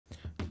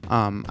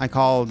I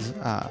called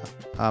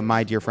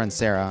my dear friend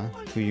Sarah,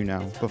 who you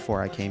know,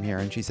 before I came here,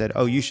 and she said,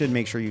 oh, you should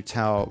make sure you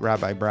tell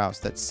Rabbi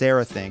Brous that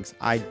Sarah thinks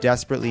I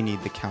desperately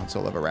need the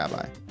counsel of a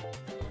rabbi.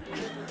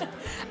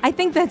 I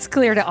think that's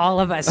clear to all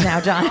of us now,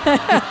 Jon.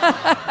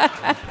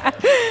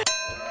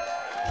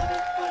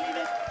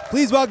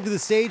 Please welcome to the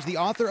stage the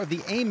author of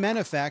The Amen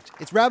Effect.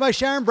 It's Rabbi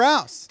Sharon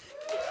Brous.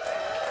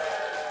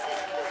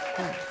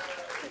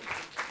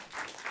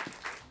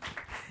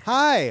 Hi.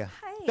 Hi.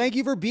 Thank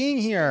you for being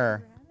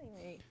here.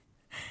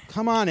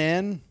 Come on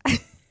in.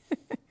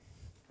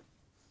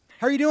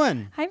 How are you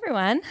doing? Hi,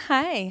 everyone.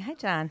 Hi. Hi,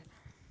 Jon.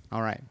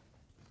 All right.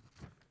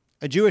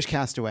 A Jewish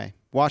castaway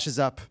washes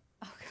up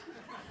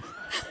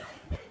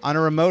on a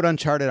remote,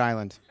 uncharted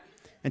island.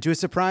 And to his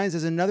surprise,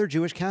 there's another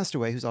Jewish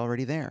castaway who's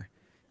already there.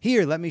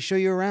 Here, let me show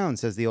you around,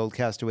 says the old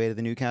castaway to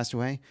the new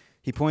castaway.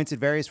 He points at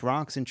various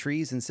rocks and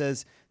trees and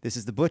says, this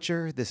is the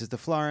butcher, this is the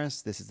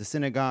florist, this is the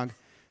synagogue,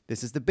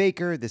 this is the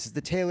baker, this is the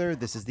tailor,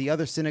 this is the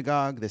other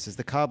synagogue, this is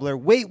the cobbler.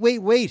 Wait, wait,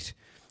 wait,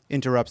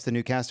 interrupts the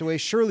new castaway.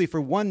 Surely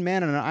for one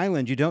man on an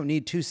island, you don't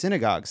need two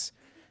synagogues.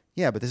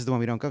 Yeah, but this is the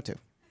one we don't go to.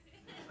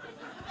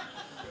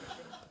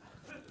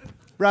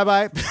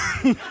 Rabbi.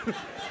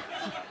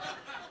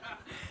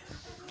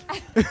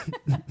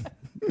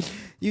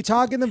 You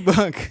talk in the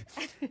book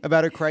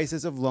about a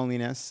crisis of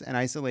loneliness and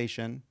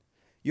isolation.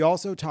 You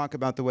also talk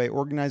about the way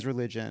organized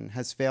religion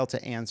has failed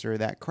to answer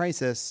that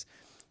crisis,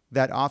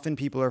 that often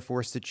people are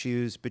forced to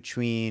choose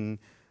between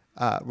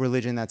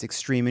religion that's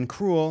extreme and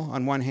cruel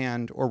on one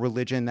hand, or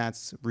religion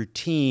that's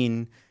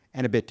routine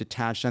and a bit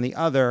detached on the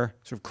other,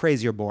 sort of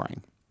crazy or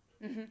boring.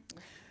 Mm-hmm.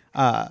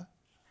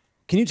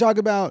 Can you talk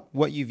about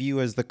what you view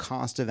as the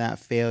cost of that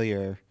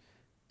failure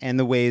and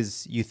the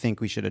ways you think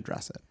we should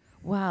address it?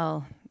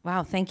 Wow,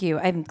 thank you.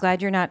 I'm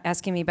glad you're not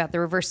asking me about the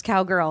reverse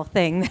cowgirl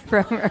thing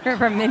from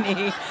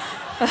Minnie.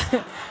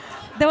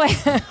 The way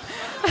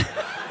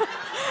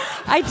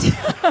I do.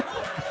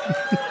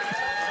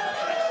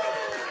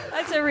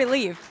 That's a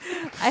relief.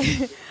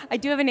 I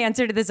do have an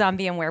answer to the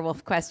zombie and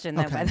werewolf question,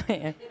 though, by the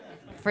way,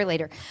 for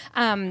later.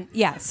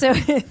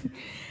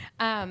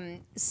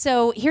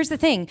 So here's the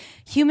thing.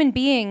 Human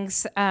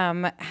beings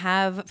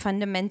have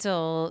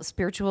fundamental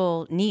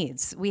spiritual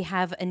needs. We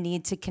have a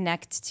need to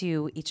connect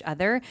to each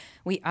other.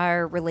 We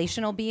are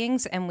relational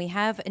beings, and we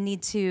have a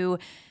need to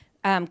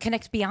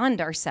connect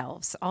beyond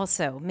ourselves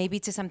also, maybe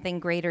to something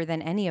greater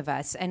than any of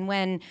us. And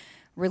when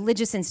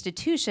religious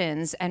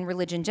institutions and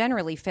religion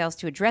generally fails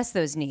to address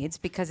those needs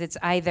because it's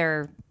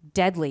either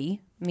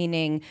deadly,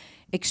 meaning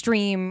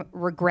extreme,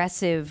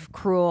 regressive,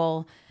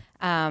 cruel,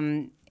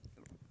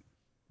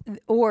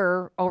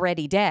 or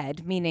already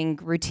dead, meaning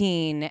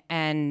routine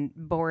and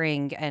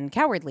boring and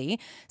cowardly.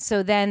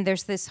 So then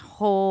there's this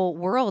whole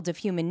world of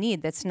human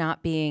need that's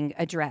not being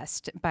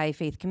addressed by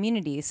faith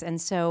communities.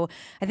 And so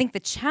I think the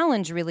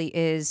challenge really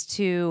is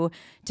to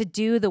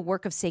do the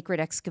work of sacred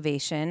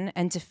excavation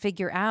and to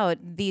figure out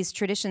these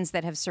traditions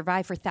that have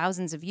survived for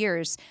thousands of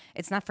years.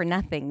 It's not for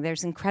nothing.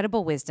 There's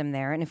incredible wisdom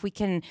there. And if we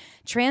can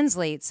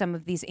translate some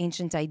of these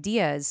ancient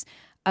ideas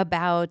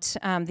about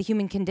the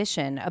human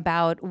condition,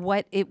 about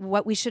what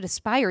we should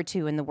aspire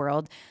to in the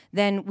world,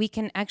 then we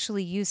can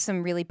actually use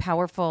some really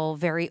powerful,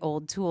 very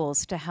old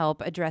tools to help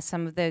address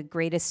some of the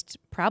greatest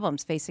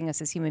problems facing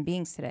us as human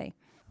beings today.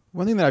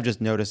 One thing that I've just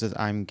noticed as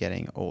I'm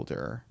getting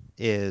older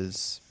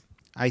is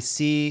I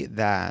see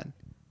that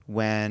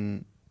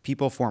when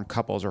people form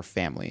couples or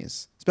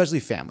families, especially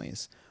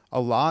families,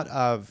 a lot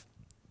of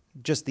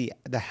just the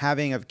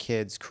having of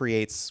kids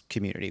creates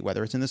community,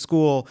 whether it's in the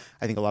school.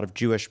 I think a lot of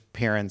Jewish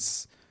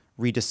parents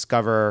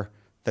rediscover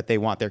that they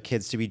want their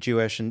kids to be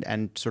Jewish,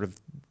 and sort of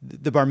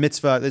the bar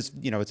mitzvah is,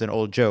 it's an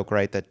old joke,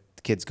 right? That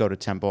kids go to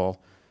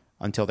temple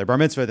until they're bar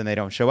mitzvah, then they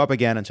don't show up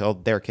again until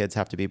their kids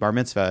have to be bar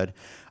mitzvahed.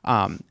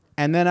 And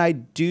then I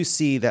do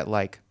see that,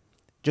 like,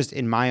 just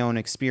in my own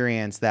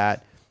experience,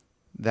 that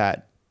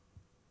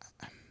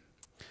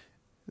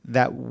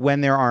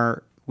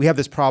when we have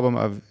this problem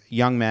of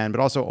young men, but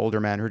also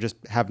older men who just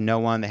have no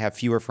one, they have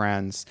fewer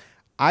friends.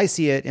 I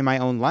see it in my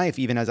own life,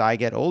 even as I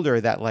get older,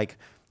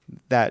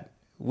 that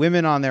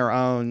women on their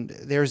own,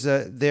 they're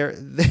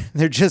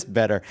just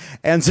better,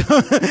 and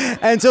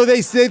so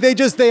they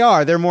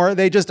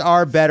just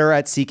are better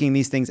at seeking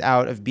these things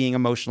out, of being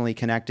emotionally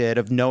connected,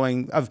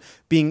 of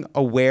being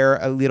aware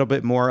a little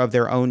bit more of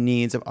their own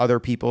needs, of other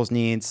people's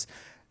needs.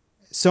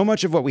 So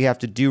much of what we have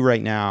to do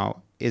right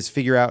now is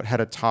figure out how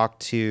to talk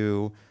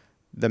to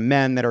the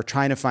men that are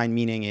trying to find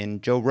meaning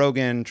in Joe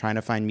Rogan, trying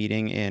to find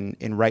meaning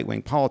in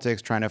right-wing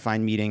politics, trying to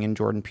find meaning in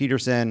Jordan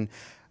Peterson.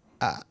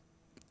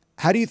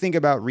 How do you think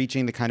about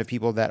reaching the kind of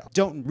people that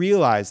don't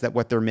realize that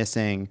what they're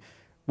missing,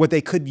 what they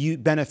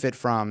could benefit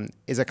from,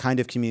 is a kind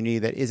of community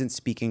that isn't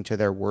speaking to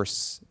their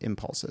worst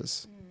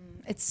impulses?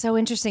 It's so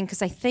interesting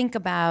because I think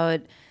about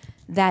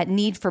that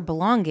need for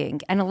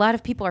belonging, and a lot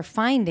of people are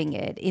finding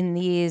it in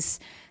these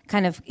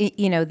kind of,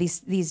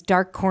 these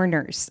dark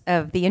corners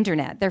of the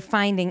internet. They're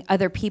finding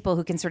other people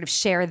who can sort of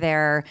share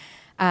their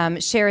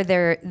share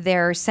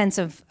their sense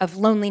of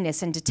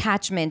loneliness and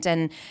detachment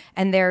and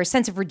their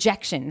sense of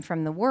rejection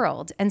from the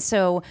world. And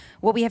so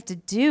what we have to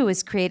do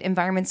is create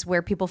environments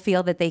where people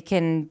feel that they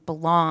can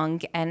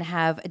belong and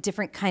have a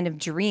different kind of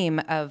dream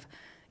of,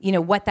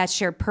 what that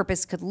shared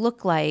purpose could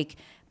look like,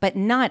 but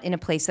not in a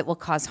place that will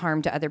cause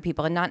harm to other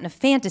people, and not in a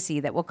fantasy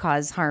that will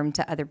cause harm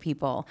to other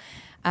people.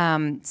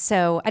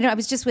 So I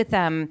was just with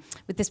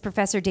this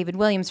professor David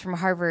Williams from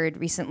Harvard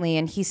recently,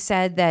 and he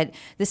said that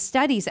the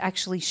studies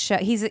actually show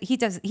he's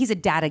a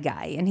data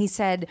guy, and he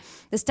said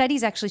the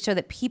studies actually show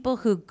that people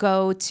who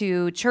go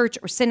to church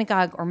or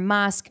synagogue or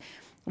mosque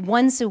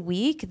once a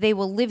week, they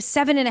will live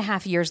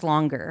 7.5 years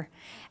longer.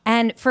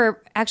 And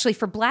for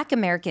Black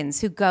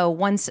Americans who go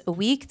once a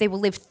week, they will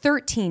live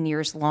 13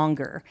 years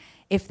longer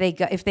if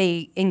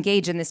they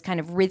engage in this kind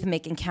of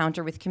rhythmic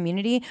encounter with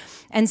community.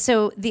 And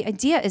so the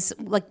idea is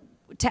like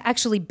to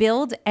actually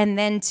build and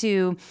then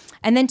to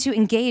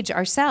engage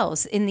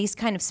ourselves in these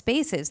kind of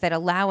spaces that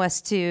allow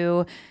us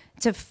to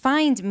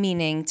find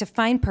meaning, to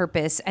find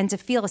purpose, and to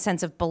feel a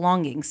sense of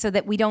belonging, so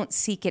that we don't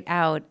seek it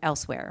out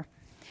elsewhere.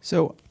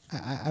 So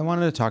I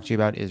wanted to talk to you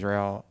about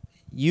Israel.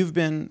 You've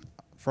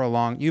for a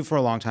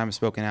long time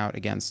spoken out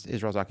against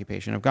Israel's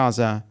occupation of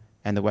Gaza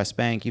and the West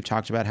Bank. You've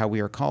talked about how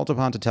we are called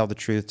upon to tell the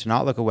truth, to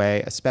not look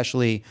away,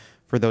 especially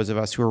for those of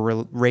us who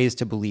are raised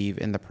to believe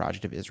in the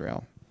project of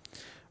Israel.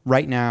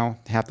 Right now,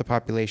 half the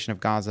population of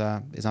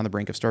Gaza is on the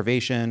brink of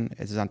starvation.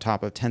 It is on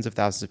top of tens of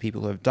thousands of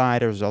people who have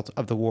died as a result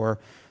of the war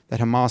that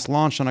Hamas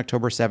launched on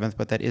October 7th,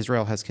 but that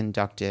Israel has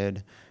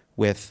conducted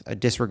with a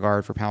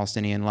disregard for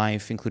Palestinian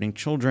life, including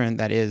children,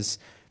 that is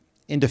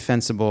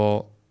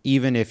indefensible,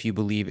 even if you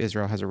believe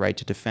Israel has a right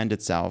to defend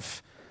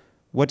itself.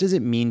 What does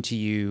it mean to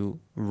you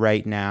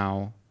right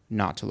now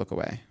not to look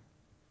away?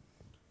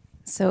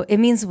 So it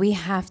means we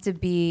have to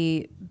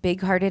be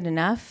big-hearted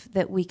enough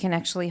that we can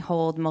actually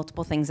hold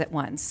multiple things at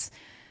once.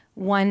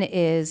 One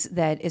is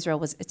that Israel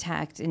was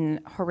attacked in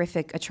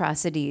horrific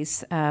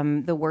atrocities,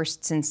 the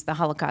worst since the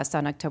Holocaust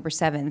on October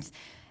 7th.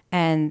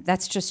 And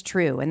that's just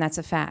true, and that's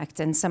a fact.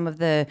 And some of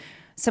the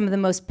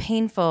most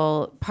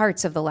painful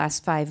parts of the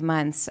last 5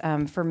 months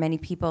for many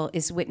people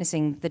is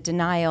witnessing the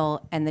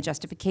denial and the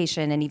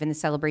justification and even the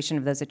celebration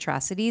of those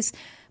atrocities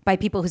by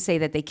people who say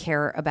that they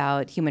care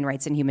about human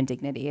rights and human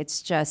dignity.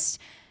 It's just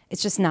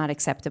not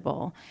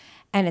acceptable.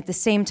 And at the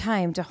same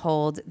time, to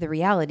hold the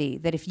reality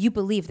that if you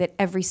believe that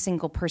every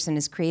single person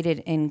is created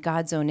in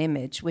God's own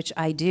image, which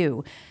I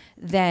do,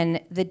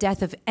 then the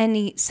death of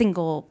any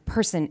single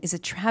person is a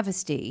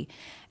travesty.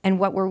 And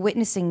what we're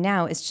witnessing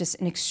now is just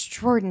an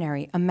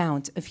extraordinary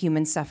amount of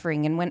human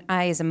suffering. And when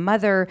I, as a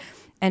mother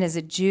and as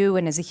a Jew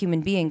and as a human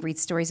being, read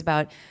stories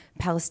about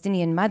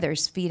Palestinian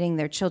mothers feeding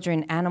their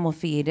children animal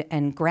feed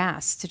and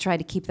grass to try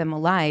to keep them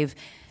alive,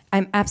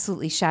 I'm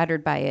absolutely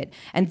shattered by it.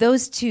 And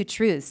those two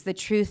truths, the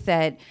truth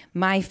that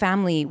my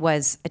family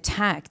was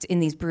attacked in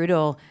these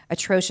brutal,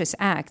 atrocious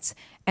acts,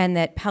 and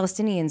that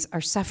Palestinians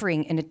are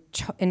suffering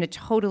in a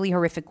totally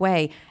horrific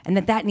way, and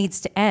that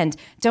needs to end,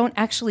 don't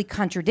actually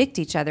contradict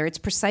each other. It's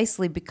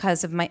precisely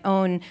because of my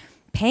own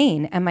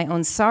pain and my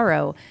own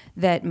sorrow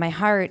that my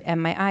heart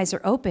and my eyes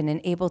are open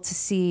and able to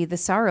see the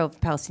sorrow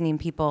of Palestinian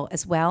people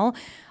as well.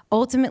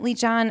 Ultimately,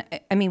 John,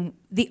 I mean,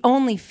 the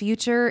only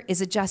future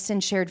is a just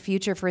and shared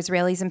future for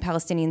Israelis and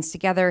Palestinians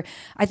together.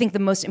 I think the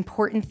most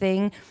important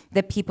thing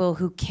that people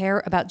who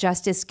care about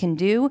justice can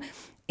do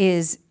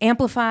is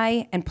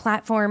amplify and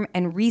platform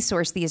and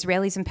resource the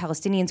Israelis and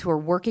Palestinians who are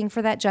working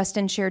for that just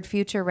and shared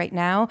future right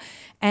now,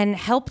 and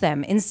help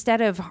them instead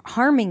of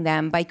harming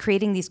them by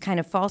creating these kind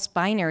of false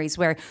binaries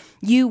where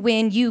you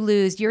win, you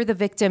lose, you're the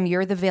victim,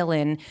 you're the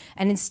villain,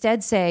 and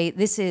instead say,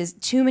 this is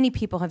too many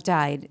people have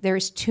died. There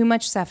is too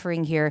much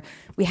suffering here.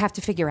 We have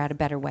to figure out a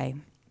better way.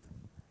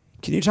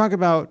 Can you talk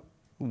about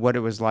what it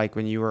was like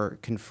when you were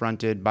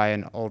confronted by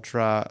an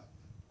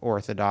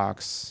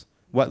ultra-Orthodox,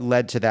 what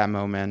led to that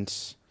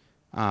moment?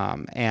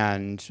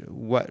 And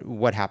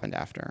what happened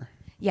after?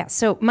 Yeah,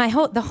 so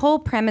the whole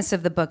premise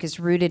of the book is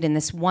rooted in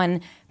this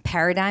one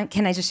paradigm.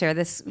 Can I just share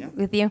this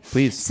with you?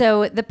 Please.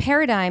 So the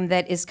paradigm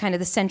that is kind of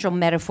the central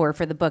metaphor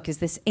for the book is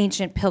this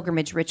ancient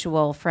pilgrimage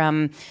ritual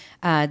from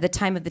the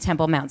time of the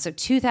Temple Mount. So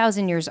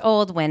 2,000 years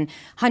old, when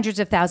hundreds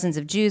of thousands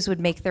of Jews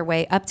would make their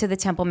way up to the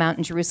Temple Mount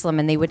in Jerusalem,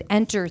 and they would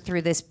enter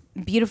through this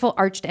beautiful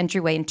arched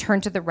entryway and turn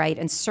to the right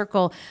and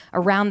circle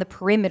around the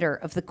perimeter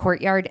of the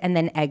courtyard and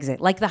then exit,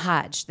 like the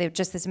Hajj. They were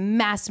just this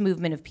mass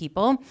movement of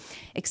people,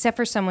 except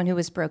for someone who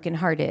was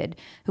brokenhearted,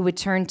 who would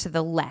turn to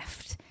the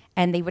left.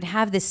 And they would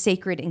have this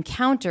sacred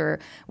encounter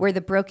where the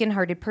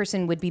brokenhearted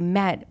person would be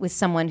met with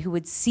someone who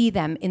would see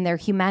them in their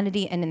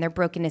humanity and in their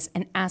brokenness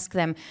and ask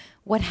them,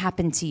 what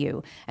happened to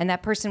you? And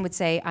that person would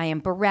say, I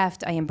am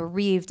bereft, I am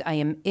bereaved, I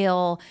am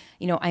ill,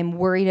 I'm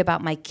worried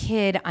about my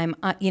kid, I'm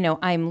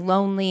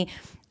lonely.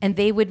 And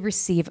they would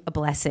receive a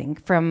blessing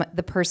from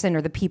the person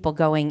or the people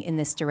going in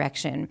this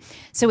direction.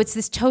 So it's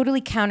this totally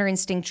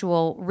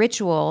counterinstinctual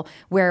ritual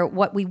where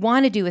what we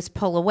want to do is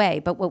pull away,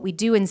 but what we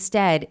do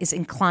instead is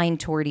incline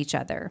toward each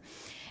other.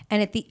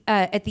 And at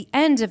the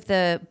end of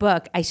the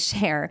book, I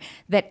share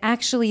that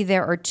actually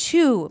there are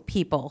two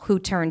people who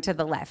turn to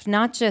the left,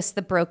 not just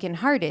the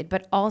brokenhearted,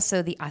 but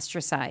also the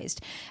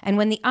ostracized. And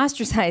when the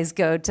ostracized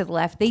go to the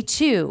left, they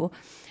too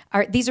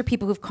these are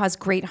people who've caused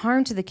great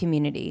harm to the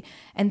community,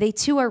 and they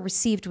too are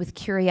received with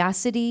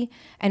curiosity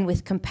and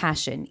with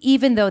compassion,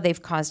 even though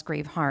they've caused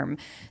grave harm.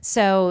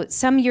 So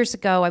some years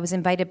ago, I was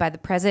invited by the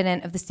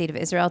president of the state of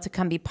Israel to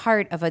come be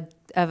part of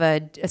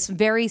a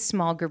very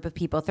small group of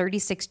people,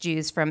 36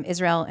 Jews from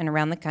Israel and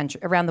around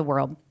the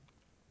world,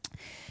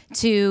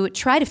 to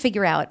try to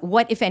figure out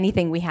what, if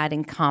anything, we had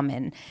in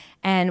common.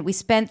 And we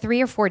spent 3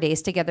 or 4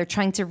 days together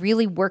trying to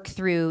really work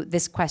through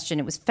this question.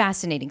 It was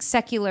fascinating,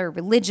 secular,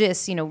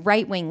 religious,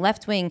 right-wing,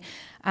 left-wing.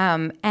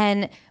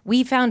 And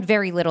we found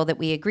very little that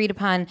we agreed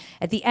upon.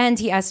 At the end,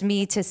 he asked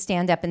me to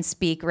stand up and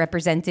speak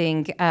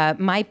representing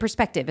my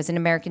perspective as an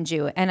American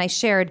Jew. And I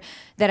shared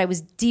that I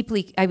was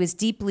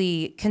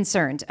deeply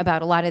concerned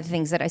about a lot of the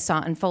things that I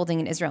saw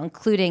unfolding in Israel,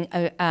 including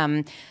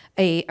a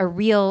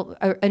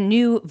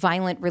new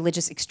violent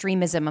religious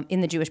extremism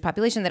in the Jewish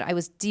population that I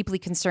was deeply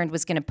concerned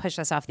was going to push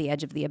us off the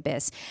edge of the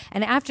abyss.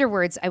 And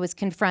afterwards, I was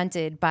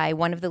confronted by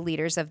one of the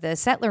leaders of the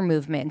settler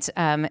movement,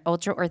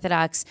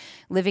 ultra-Orthodox,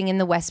 living in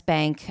the West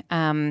Bank,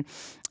 in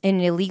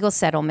an illegal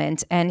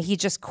settlement, and he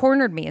just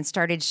cornered me and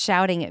started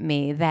shouting at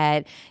me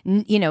that,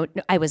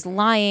 I was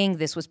lying,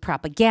 this was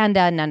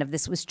propaganda, none of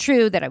this was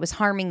true, that I was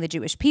harming the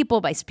Jewish people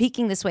by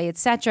speaking this way,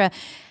 etc.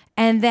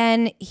 And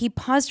then he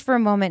paused for a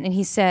moment and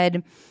he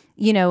said,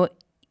 you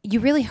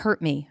really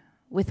hurt me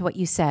with what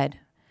you said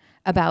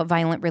about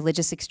violent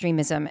religious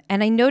extremism.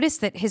 And I noticed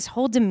that his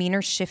whole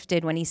demeanor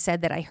shifted when he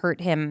said that I hurt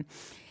him,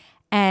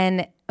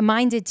 and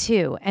mine did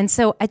too. And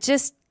so I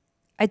just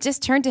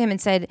turned to him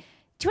and said,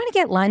 do you want to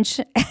get lunch?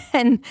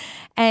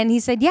 And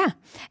he said, yeah.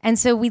 And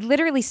so we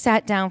literally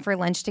sat down for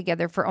lunch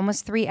together for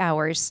almost 3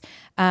 hours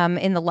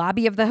in the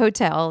lobby of the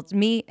hotel,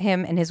 me,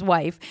 him, and his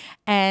wife.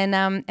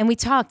 And we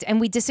talked, and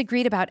we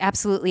disagreed about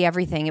absolutely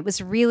everything. It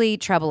was really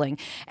troubling.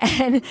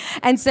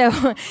 And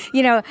so,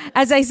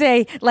 as I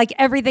say, like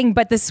everything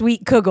but the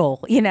sweet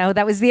kugel,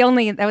 that was the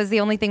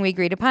only thing we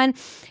agreed upon.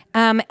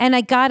 And I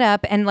got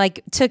up and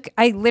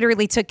I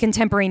literally took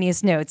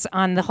contemporaneous notes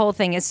on the whole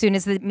thing as soon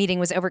as the meeting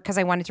was over, because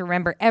I wanted to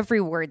remember every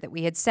word that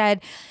we had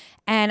said.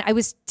 And I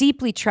was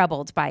deeply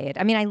troubled by it.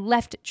 I mean, I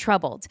left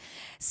troubled.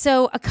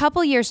 So a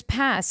couple years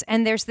pass,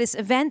 and there's this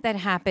event that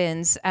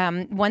happens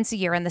once a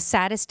year on the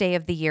saddest day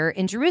of the year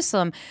in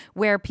Jerusalem,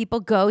 where people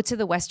go to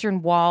the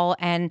Western Wall,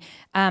 and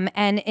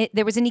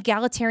there was an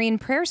egalitarian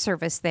prayer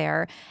service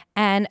there,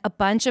 and a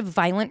bunch of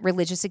violent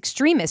religious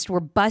extremists were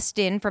bussed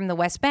in from the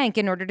West Bank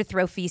in order to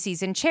throw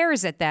feces and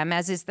chairs at them,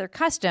 as is their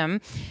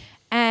custom.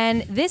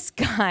 And this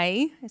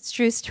guy, it's a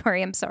true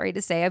story, I'm sorry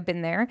to say, I've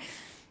been there.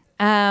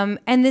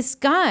 And this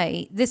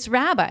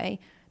rabbi,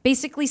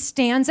 basically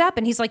stands up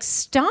and he's like,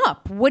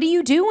 stop, what are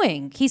you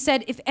doing? He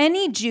said, if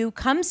any Jew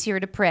comes here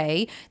to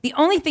pray, the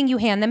only thing you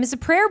hand them is a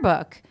prayer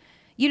book.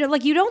 You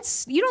don't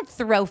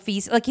throw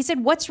feces. Like he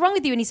said, what's wrong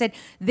with you? And he said,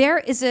 there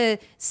is a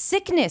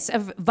sickness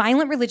of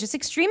violent religious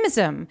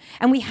extremism,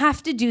 and we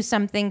have to do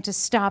something to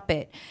stop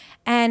it.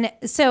 And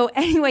so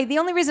anyway, the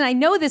only reason I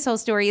know this whole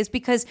story is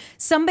because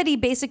somebody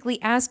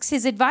basically asks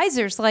his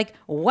advisors, like,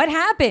 what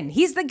happened?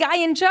 He's the guy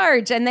in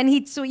charge. And then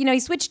he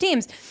switched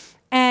teams.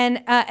 And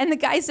the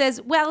guy says,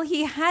 well,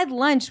 he had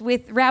lunch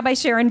with Rabbi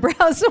Sharon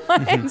Brous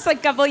once a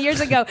couple of years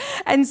ago.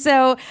 And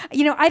so,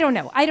 I don't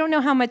know. I don't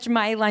know how much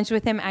my lunch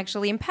with him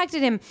actually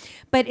impacted him.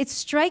 But it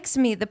strikes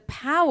me the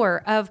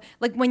power of,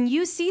 when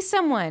you see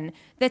someone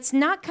that's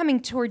not coming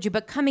toward you,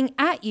 but coming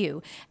at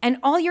you, and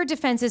all your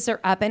defenses are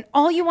up, and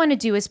all you want to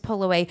do is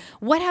pull away.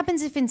 What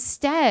happens if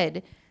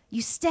instead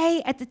you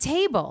stay at the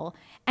table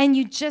and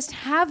you just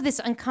have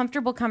this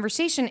uncomfortable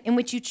conversation in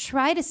which you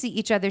try to see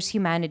each other's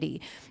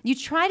humanity? You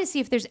try to see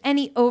if there's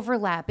any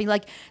overlap.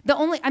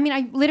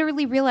 I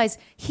literally realized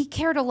he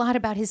cared a lot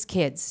about his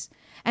kids,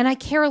 and I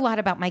care a lot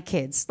about my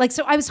kids.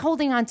 So I was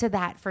holding on to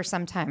that for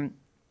some time.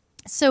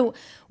 So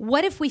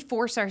what if we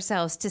force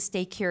ourselves to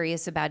stay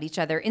curious about each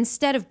other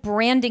instead of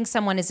branding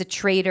someone as a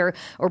traitor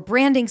or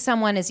branding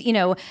someone as,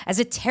 as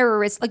a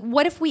terrorist?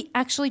 What if we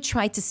actually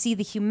try to see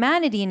the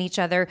humanity in each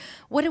other?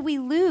 What do we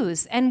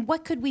lose? And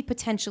what could we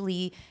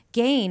potentially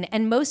gain?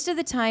 And most of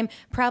the time,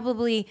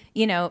 probably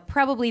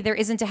there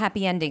isn't a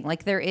happy ending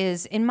like there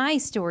is in my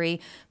story.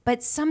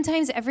 But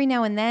sometimes every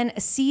now and then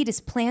a seed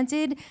is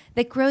planted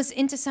that grows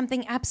into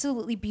something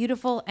absolutely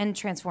beautiful and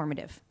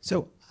transformative.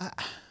 So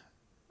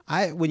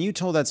when you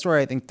told that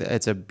story, I think that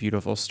it's a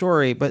beautiful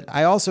story, but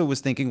I also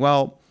was thinking,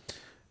 well,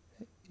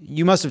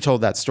 you must have told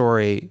that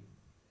story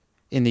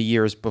in the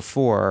years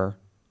before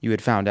you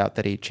had found out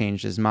that he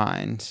changed his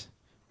mind,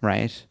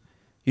 right?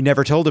 You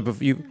never told it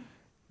before.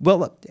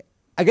 Well,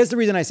 I guess the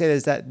reason I say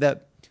that is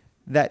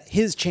that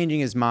his changing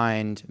his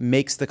mind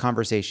makes the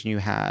conversation you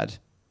had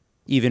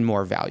even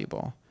more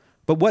valuable.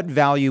 But what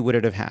value would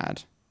it have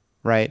had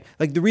right?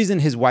 Like the reason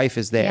his wife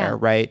is there, Yeah.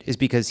 right, is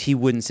because he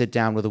wouldn't sit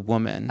down with a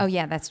woman. Oh,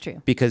 yeah, that's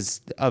true.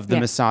 Because of the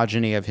Yeah.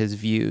 misogyny of his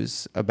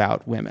views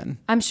about women.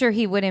 I'm sure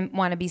he wouldn't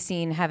want to be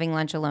seen having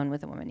lunch alone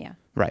with a woman, yeah.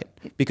 Right.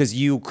 Because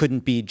you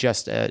couldn't be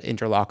just an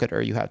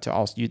interlocutor. You had to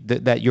also,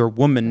 that your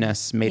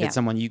womanness made Yeah. it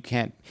someone he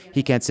can't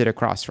sit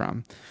across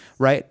from.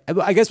 Right.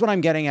 I guess what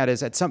I'm getting at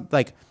is at some,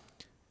 like,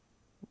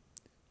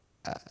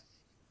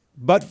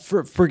 but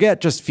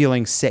forget just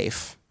feeling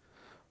safe.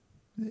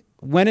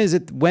 When is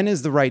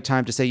the right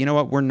time to say, you know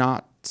what, we're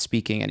not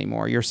speaking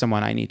anymore. You're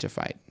someone I need to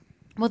fight.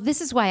 Well,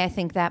 this is why I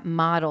think that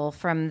model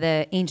from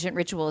the ancient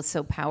ritual is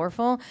so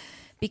powerful,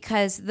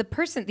 because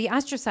the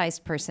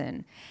ostracized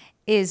person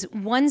is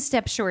one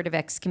step short of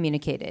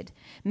excommunicated,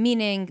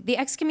 meaning the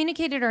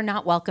excommunicated are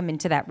not welcome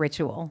into that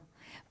ritual.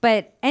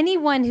 But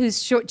anyone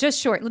who's just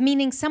short,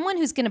 meaning someone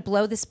who's going to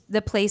blow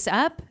the place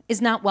up,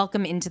 is not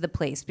welcome into the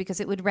place because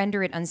it would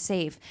render it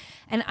unsafe.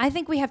 And I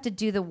think we have to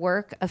do the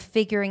work of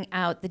figuring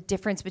out the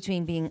difference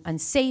between being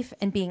unsafe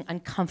and being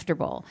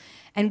uncomfortable.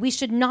 And we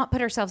should not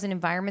put ourselves in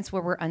environments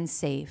where we're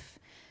unsafe.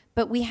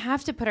 But we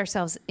have to put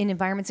ourselves in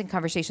environments and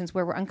conversations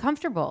where we're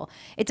uncomfortable.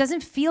 It doesn't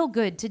feel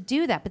good to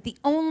do that. But the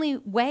only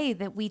way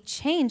that we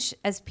change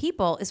as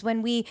people is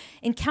when we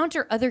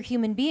encounter other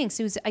human beings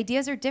whose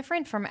ideas are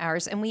different from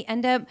ours, and we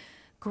end up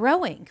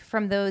growing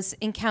from those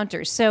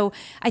encounters. So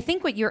I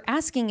think what you're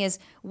asking is,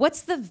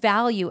 what's the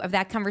value of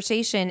that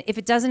conversation if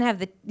it doesn't have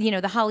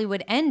the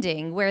Hollywood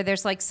ending where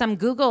there's like some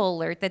Google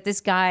alert that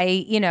this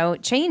guy,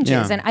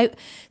 changes. Yeah. And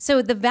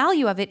so the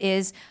value of it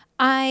is,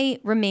 I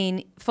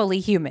remain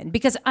fully human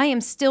because I am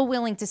still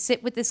willing to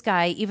sit with this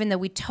guy, even though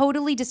we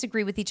totally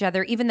disagree with each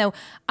other, even though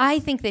I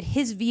think that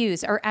his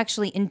views are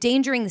actually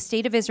endangering the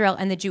state of Israel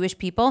and the Jewish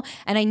people.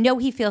 And I know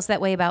he feels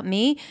that way about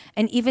me.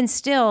 And even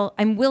still,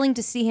 I'm willing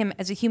to see him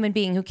as a human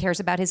being who cares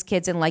about his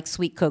kids and likes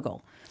sweet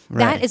kugel. Right.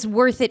 That is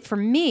worth it for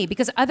me,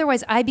 because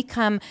otherwise I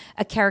become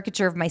a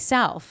caricature of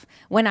myself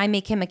when I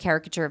make him a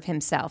caricature of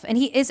himself. And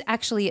he is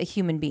actually a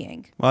human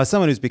being. Well, as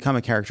someone who's become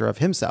a character of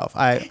himself,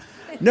 I'm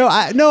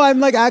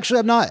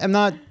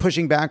not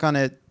pushing back on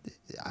it.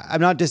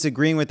 I'm not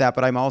disagreeing with that,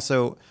 but I'm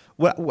also,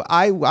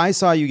 I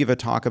saw you give a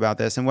talk about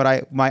this, and what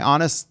I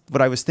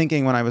was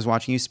thinking when I was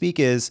watching you speak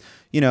is,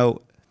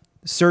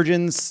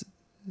 surgeons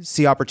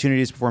see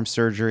opportunities to perform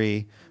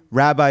surgery.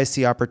 Rabbis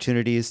see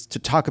opportunities to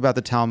talk about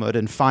the Talmud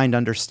and find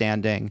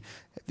understanding.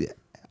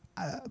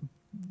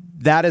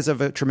 That is of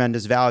a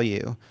tremendous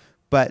value.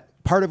 But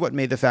part of what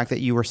made the fact that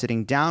you were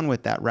sitting down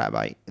with that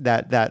rabbi,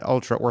 that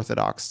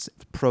ultra-Orthodox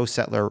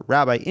pro-settler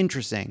rabbi,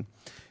 interesting,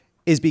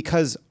 is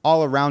because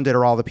all around it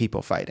are all the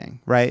people fighting,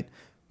 right?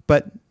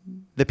 But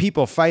the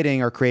people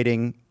fighting are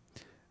creating,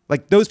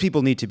 like, those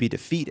people need to be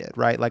defeated,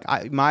 right? Like,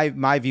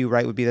 my view,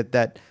 right, would be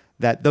that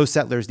those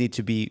settlers need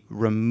to be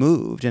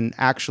removed. And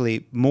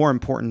actually, more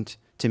important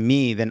to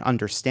me than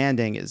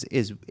understanding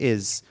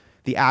is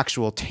the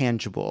actual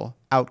tangible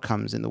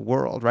outcomes in the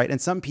world, right? And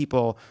some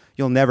people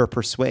you'll never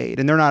persuade,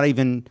 and they're not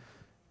even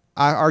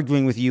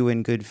arguing with you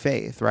in good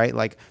faith, right?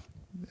 Like,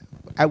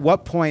 at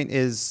what point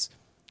is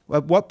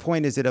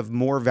it of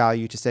more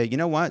value to say, you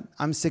know what,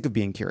 I'm sick of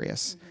being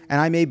curious,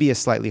 and I may be a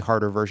slightly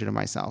harder version of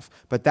myself,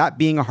 but that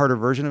being a harder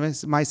version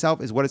of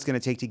myself is what it's going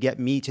to take to get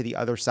me to the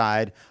other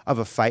side of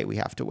a fight we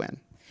have to win.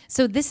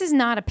 So this is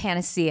not a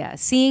panacea.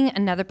 Seeing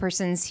another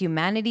person's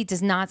humanity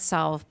does not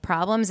solve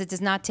problems. It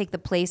does not take the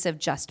place of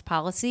just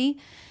policy.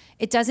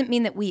 It doesn't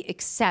mean that we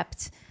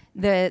accept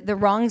the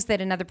wrongs that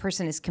another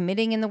person is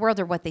committing in the world,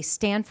 or what they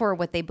stand for, or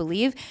what they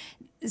believe.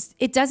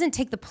 It doesn't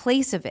take the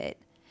place of it.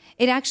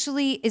 It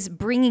actually is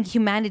bringing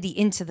humanity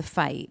into the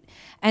fight.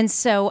 And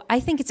so I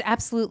think it's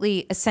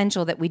absolutely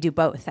essential that we do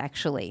both,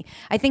 actually.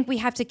 I think we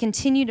have to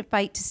continue to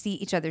fight to see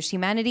each other's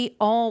humanity,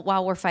 all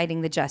while we're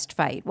fighting the just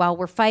fight, while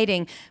we're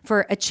fighting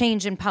for a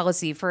change in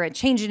policy, for a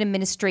change in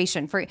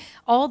administration, for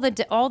all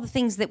the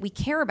things that we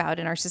care about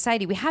in our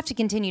society. We have to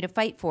continue to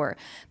fight for.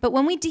 But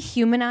when we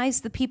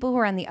dehumanize the people who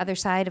are on the other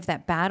side of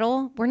that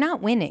battle, we're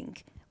not winning.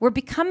 We're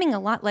becoming a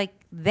lot like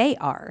they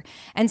are.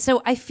 And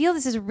so I feel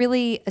this is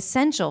really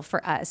essential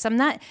for us. I'm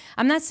not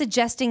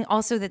suggesting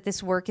also that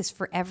this work is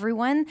for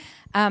everyone.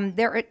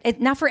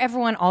 Not for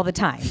everyone all the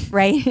time,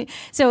 right?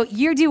 So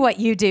you do what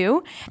you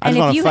do. I just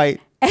want to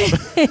fight.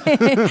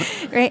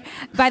 Right.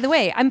 By the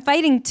way, I'm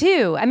fighting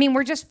too. I mean,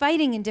 we're just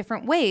fighting in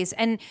different ways.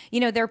 And,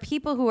 there are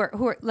people who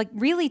are like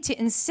really to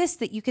insist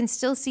that you can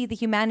still see the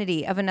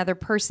humanity of another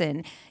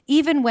person,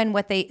 even when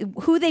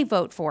who they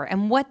vote for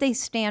and what they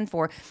stand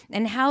for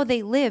and how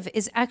they live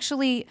is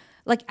actually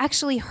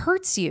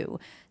hurts you.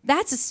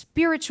 That is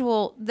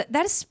spiritual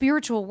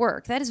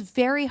work. That is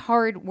very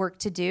hard work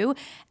to do.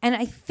 And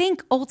I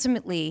think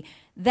ultimately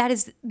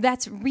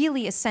that's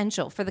really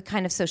essential for the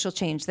kind of social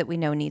change that we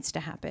know needs to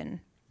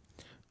happen.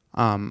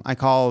 I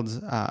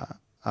called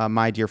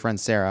my dear friend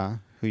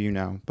Sarah, who you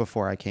know,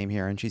 before I came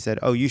here, and she said,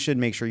 "Oh, you should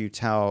make sure you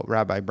tell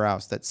Rabbi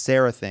Brous that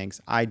Sarah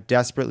thinks I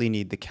desperately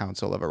need the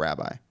counsel of a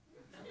rabbi."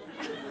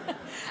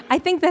 I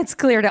think that's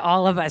clear to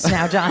all of us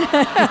now, Jon.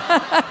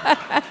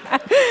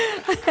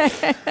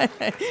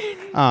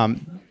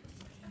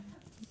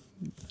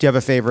 Do you have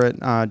a favorite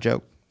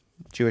joke?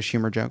 Jewish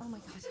humor joke? Oh my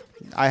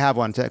God. I have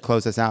one to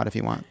close us out if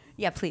you want.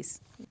 Yeah, please.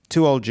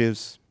 Two old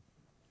Jews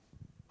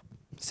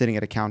sitting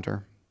at a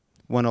counter.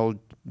 One old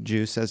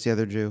Jew says to the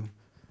other Jew,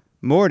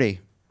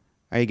 "Morty,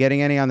 are you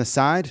getting any on the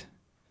side?"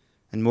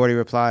 And Morty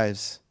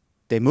replies,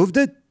 "They moved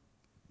it?"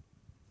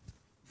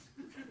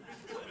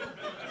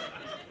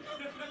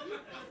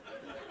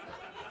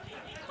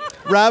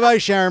 Rabbi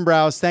Sharon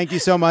Brous, thank you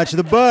so much.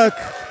 The book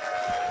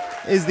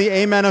is The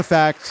Amen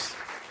Effect.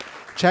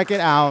 Check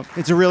it out.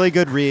 It's a really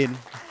good read.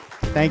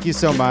 Thank you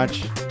so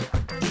much.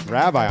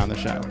 Rabbi on the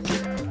show.